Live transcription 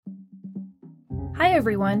Hi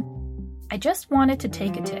everyone! I just wanted to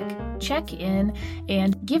take a tick, check in,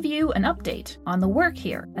 and give you an update on the work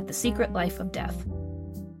here at The Secret Life of Death.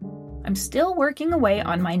 I'm still working away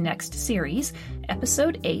on my next series,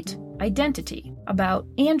 Episode 8, Identity, about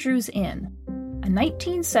Andrew's Inn, a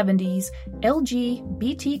 1970s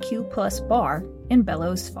LGBTQ+ bar in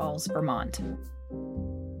Bellows Falls, Vermont.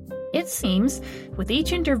 It seems, with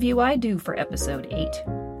each interview I do for Episode 8,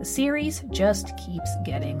 the series just keeps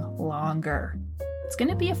getting longer. It's going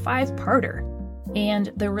to be a 5-parter,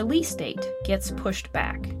 and the release date gets pushed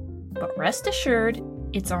back. But rest assured,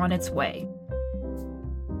 it's on its way.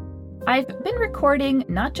 I've been recording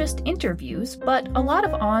not just interviews, but a lot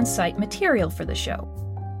of on-site material for the show.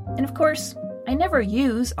 And of course, I never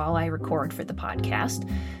use all I record for the podcast,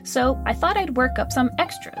 so I thought I'd work up some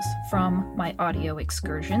extras from my audio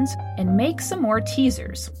excursions and make some more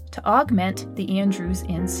teasers to augment the Andrew's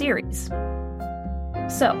Inn series.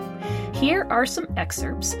 So, here are some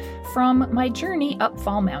excerpts from my journey up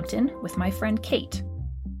Fall Mountain with my friend Kate.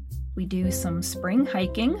 We do some spring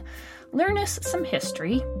hiking, learn us some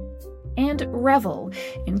history, and revel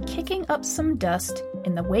in kicking up some dust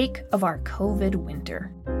in the wake of our COVID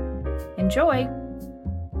winter. Enjoy!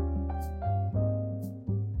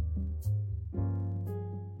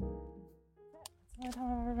 That's the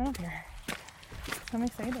only time I've ever been up here. I'm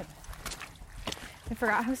excited. I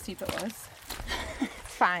forgot how steep it was.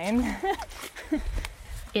 It's fine.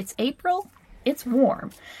 It's April, it's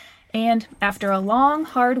warm, and after a long,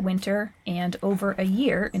 hard winter and over a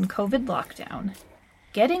year in COVID lockdown,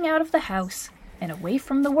 getting out of the house and away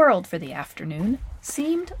from the world for the afternoon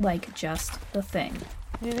seemed like just the thing.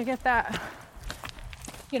 You need to get that,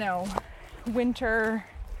 winter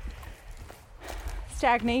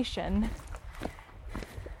stagnation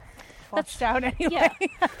flushed out anyway. Yeah.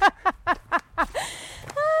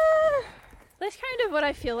 That's kind of what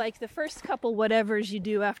I feel like the first couple whatevers you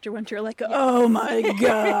do after winter, like, oh my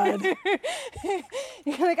God.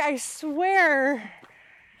 You're like, I swear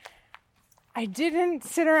I didn't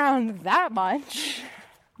sit around that much.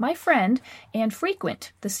 My friend and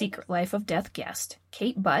frequent The Secret Life of Death guest,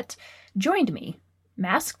 Kate Butt, joined me,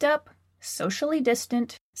 masked up, socially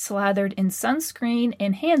distant, slathered in sunscreen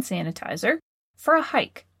and hand sanitizer, for a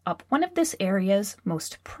hike up one of this area's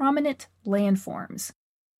most prominent landforms,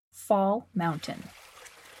 Fall Mountain.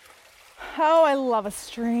 Oh, I love a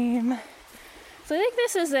stream. So I think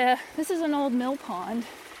this is an old mill pond.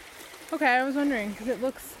 Okay, I was wondering, because it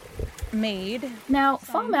looks made. Now,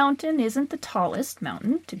 Fall Mountain isn't the tallest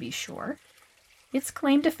mountain, to be sure. Its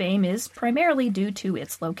claim to fame is primarily due to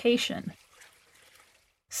its location.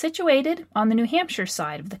 Situated on the New Hampshire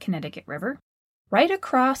side of the Connecticut River, right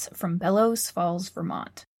across from Bellows Falls,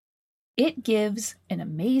 Vermont, it gives an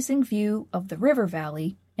amazing view of the river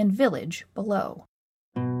valley and village below.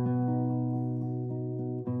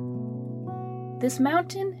 This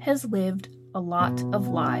mountain has lived a lot of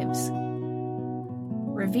lives.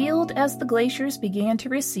 Revealed as the glaciers began to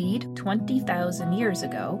recede 20,000 years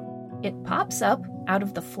ago, it pops up out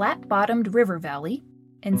of the flat-bottomed river valley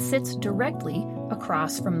and sits directly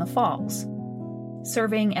across from the falls,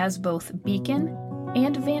 serving as both beacon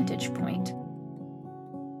and vantage point.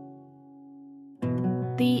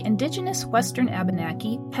 The indigenous Western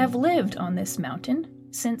Abenaki have lived on this mountain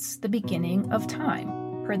since the beginning of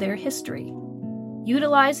time, per their history,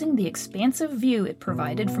 utilizing the expansive view it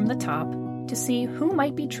provided from the top to see who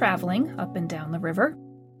might be traveling up and down the river,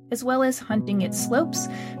 as well as hunting its slopes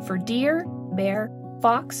for deer, bear,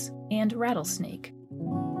 fox, and rattlesnake.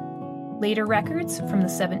 Later records from the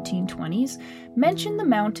 1720s mention the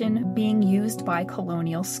mountain being used by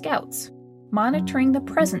colonial scouts, monitoring the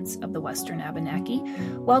presence of the Western Abenaki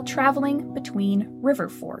while traveling between river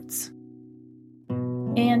forts.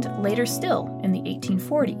 And later still, in the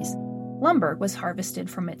 1840s, lumber was harvested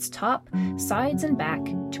from its top, sides, and back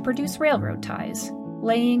to produce railroad ties,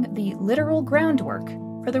 laying the literal groundwork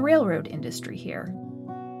for the railroad industry here.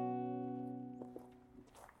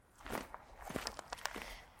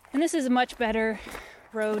 And this is a much better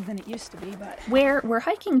road than it used to be, but Where we're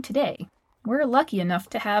hiking today, we're lucky enough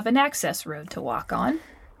to have an access road to walk on.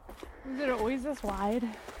 Is it always this wide?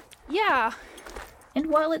 yeah, And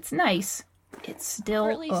while it's nice, it's still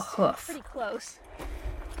or at least a hoof. pretty close.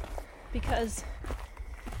 Because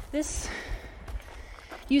this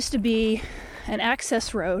used to be an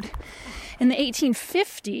access road in the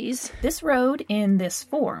 1850s. This road in this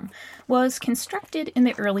form was constructed in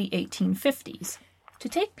the early 1850s to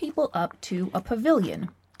take people up to a pavilion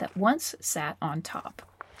that once sat on top.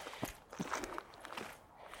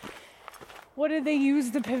 What did they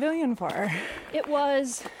use the pavilion for? It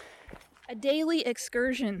was a daily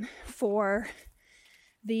excursion for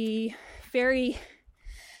the very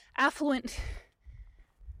affluent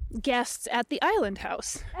guests at the island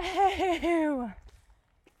house. Ew.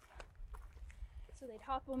 So they'd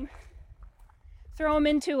hop them, throw them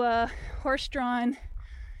into a horse-drawn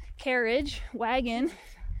carriage, wagon,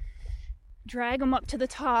 drag them up to the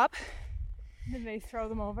top. Did they throw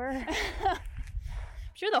them over? I'm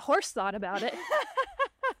sure the horse thought about it.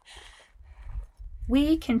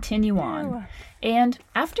 We continue on, and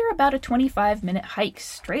after about a 25-minute hike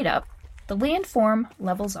straight up, the landform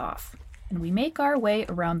levels off, and we make our way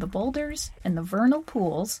around the boulders and the vernal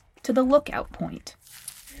pools to the lookout point.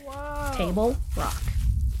 Whoa. Table Rock.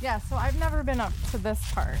 Yeah, so I've never been up to this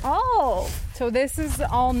part. Oh! So this is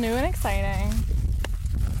all new and exciting.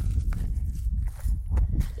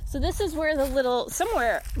 So this is where the little,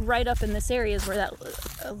 somewhere right up in this area is where that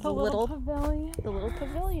The little pavilion. The little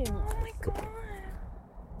pavilion. Oh my god.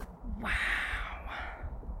 Wow.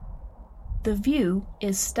 The view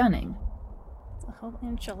is stunning. A whole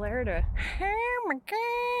enchilada. Oh my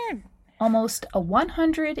god. Almost a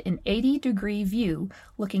 180-degree view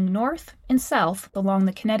looking north and south along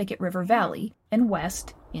the Connecticut River Valley and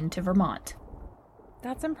west into Vermont.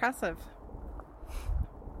 That's impressive.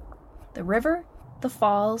 The river, the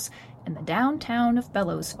falls, and the downtown of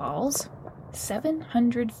Bellows Falls,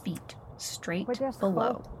 700 feet straight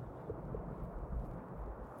below.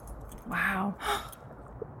 Wow.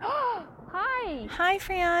 Hi! Hi,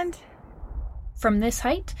 friend. From this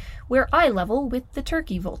height, we're eye level with the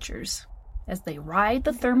turkey vultures as they ride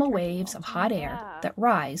the thermal waves of hot air that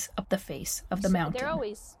rise up the face of the mountain. They're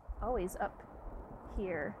always up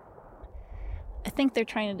here. I think they're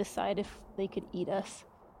trying to decide if they could eat us.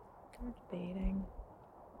 Good baiting.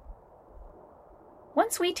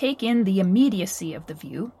 Once we take in the immediacy of the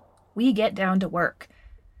view, we get down to work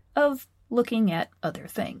of looking at other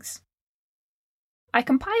things. I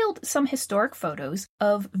compiled some historic photos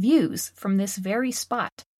of views from this very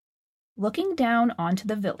spot, looking down onto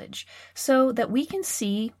the village so that we can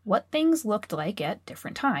see what things looked like at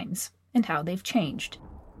different times and how they've changed.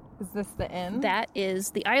 Is this the inn? That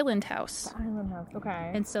is the island house. The island house.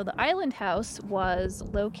 Okay. And so the island house was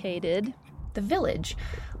located... The village,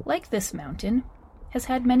 like this mountain, has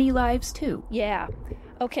had many lives too. Yeah.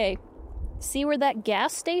 Okay. See where that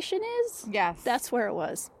gas station is? Yes. That's where it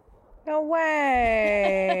was. No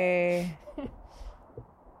way.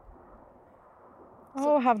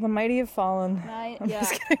 Oh, have the mighty have fallen. I'm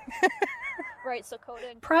just kidding. Right, so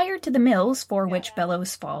Coda... Prior to the mills for which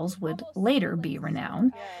Bellows Falls would later be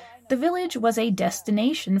renowned, the village was a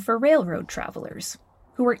destination for railroad travelers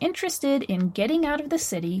who were interested in getting out of the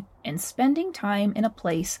city and spending time in a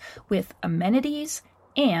place with amenities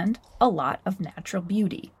and a lot of natural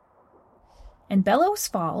beauty. And Bellows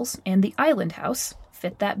Falls and the Island House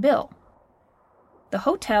fit that bill. The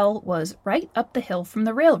hotel was right up the hill from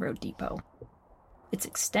the railroad depot. Its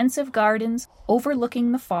extensive gardens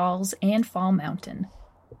overlooking the falls and Fall Mountain.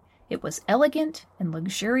 It was elegant and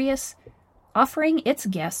luxurious, offering its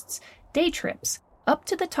guests day trips up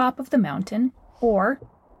to the top of the mountain or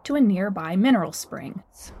to a nearby mineral spring.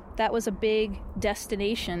 That was a big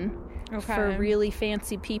destination for really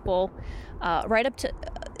fancy people, right up to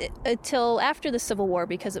until after the Civil War,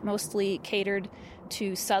 because it mostly catered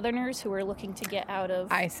to Southerners who were looking to get out of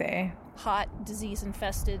hot,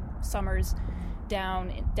 disease-infested summers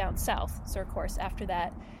down south. So, of course, after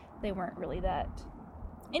that, they weren't really that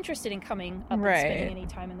interested in coming up and spending any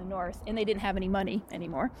time in the north, and they didn't have any money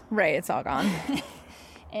anymore. Right, it's all gone.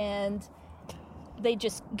 And they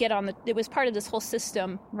just get on it was part of this whole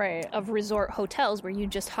system of resort hotels where you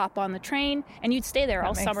just hop on the train and you'd stay there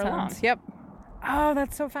all summer long. Yep. Oh,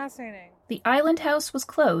 that's so fascinating. The Island House was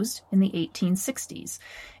closed in the 1860s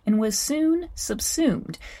and was soon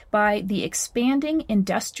subsumed by the expanding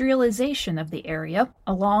industrialization of the area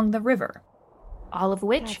along the river, all of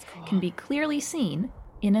which can be clearly seen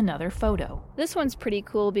in another photo. This one's pretty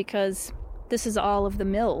cool because this is all of the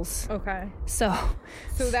mills. Okay. So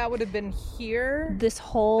that would have been here? This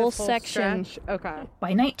whole section. Stretch? Okay.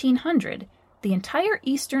 By 1900, the entire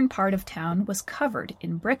eastern part of town was covered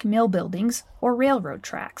in brick mill buildings or railroad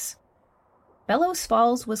tracks. Bellows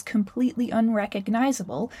Falls was completely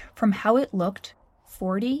unrecognizable from how it looked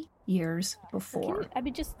 40 years before.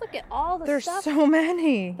 Just look at all the stuff. There's so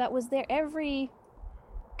many. That was there. Every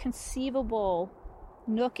conceivable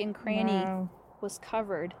nook and cranny was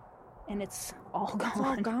covered, and it's all gone. It's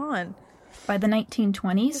all gone. By the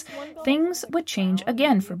 1920s, things would change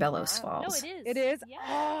again for Bellows Falls. No, it is. It is?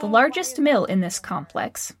 Yeah. The largest mill in this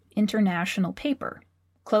complex, International Paper,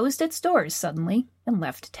 closed its doors suddenly and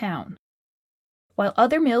left town. While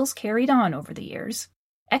other mills carried on over the years,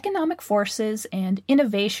 economic forces and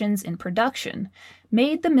innovations in production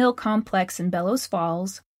made the mill complex in Bellows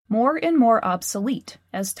Falls more and more obsolete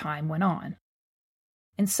as time went on.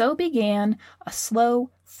 And so began a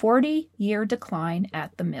slow 40-year decline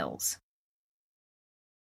at the mills.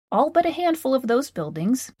 All but a handful of those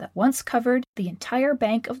buildings that once covered the entire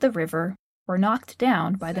bank of the river were knocked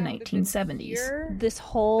down by the 1970s. This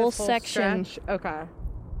whole section. Stretch? Okay.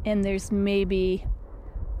 And there's maybe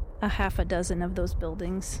a half a dozen of those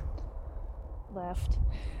buildings left.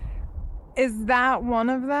 Is that one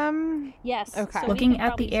of them? Yes. Okay. So Looking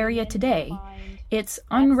at the area today, it's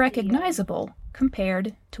unrecognizable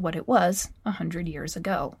compared to what it was 100 years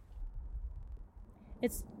ago.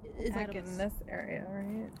 It's like in this area,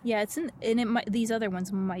 right? Yeah, it's in, and it might, these other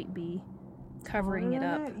ones might be covering it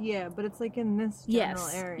up. Yeah, but it's like in this general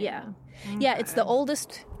area. Yeah. Okay. Yeah, it's the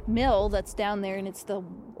oldest mill that's down there, and it's the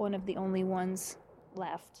one of the only ones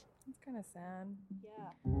left. It's kind of sad.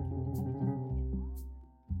 Yeah.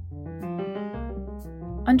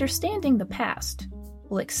 Understanding the past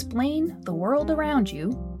will explain the world around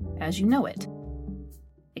you as you know it.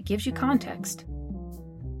 It gives you context.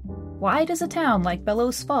 Why does a town like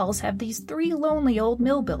Bellows Falls have these 3 lonely old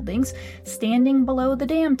mill buildings standing below the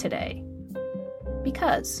dam today?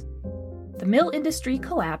 Because the mill industry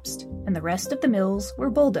collapsed and the rest of the mills were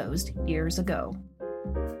bulldozed years ago.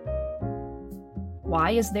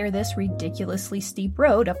 Why is there this ridiculously steep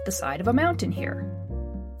road up the side of a mountain here?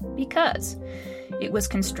 Because it was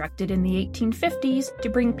constructed in the 1850s to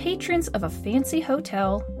bring patrons of a fancy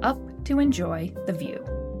hotel up to enjoy the view.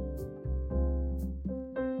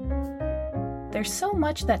 There's so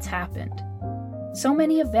much that's happened. So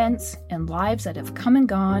many events and lives that have come and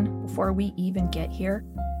gone before we even get here.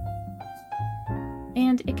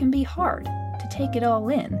 And it can be hard to take it all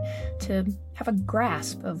in, to have a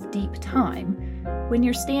grasp of deep time when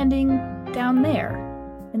you're standing down there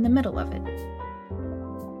in the middle of it.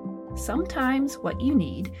 Sometimes what you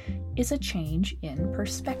need is a change in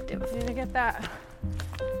perspective. You need to get that,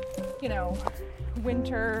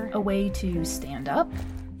 winter. A way to stand up,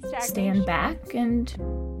 stand back, and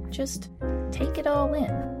just take it all in.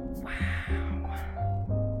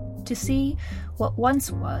 Wow. To see what once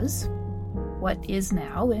was, what is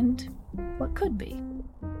now, and what could be.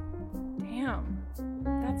 Damn,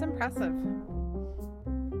 that's impressive.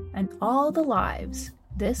 And all the lives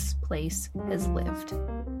this place has lived.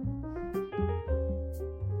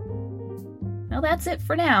 Well, that's it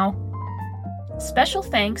for now. Special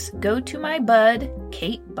thanks go to my bud,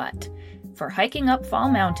 Kate Butt, for hiking up Fall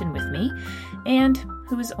Mountain with me, and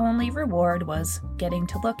whose only reward was getting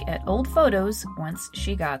to look at old photos once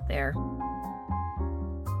she got there.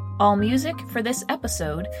 All music for this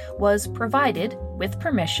episode was provided with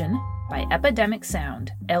permission by Epidemic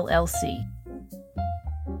Sound, LLC.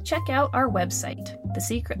 Check out our website,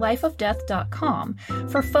 thesecretlifeofdeath.com,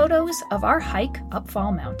 for photos of our hike up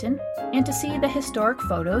Fall Mountain and to see the historic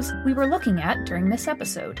photos we were looking at during this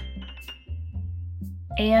episode.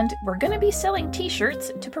 And we're going to be selling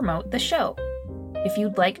t-shirts to promote the show. If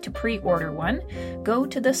you'd like to pre-order one, go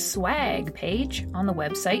to the swag page on the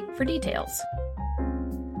website for details.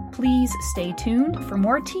 Please stay tuned for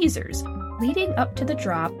more teasers leading up to the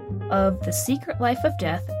drop of The Secret Life of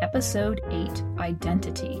Death Episode 8,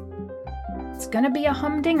 Identity. It's gonna be a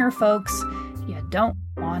humdinger, folks. You don't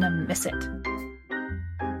want to miss it.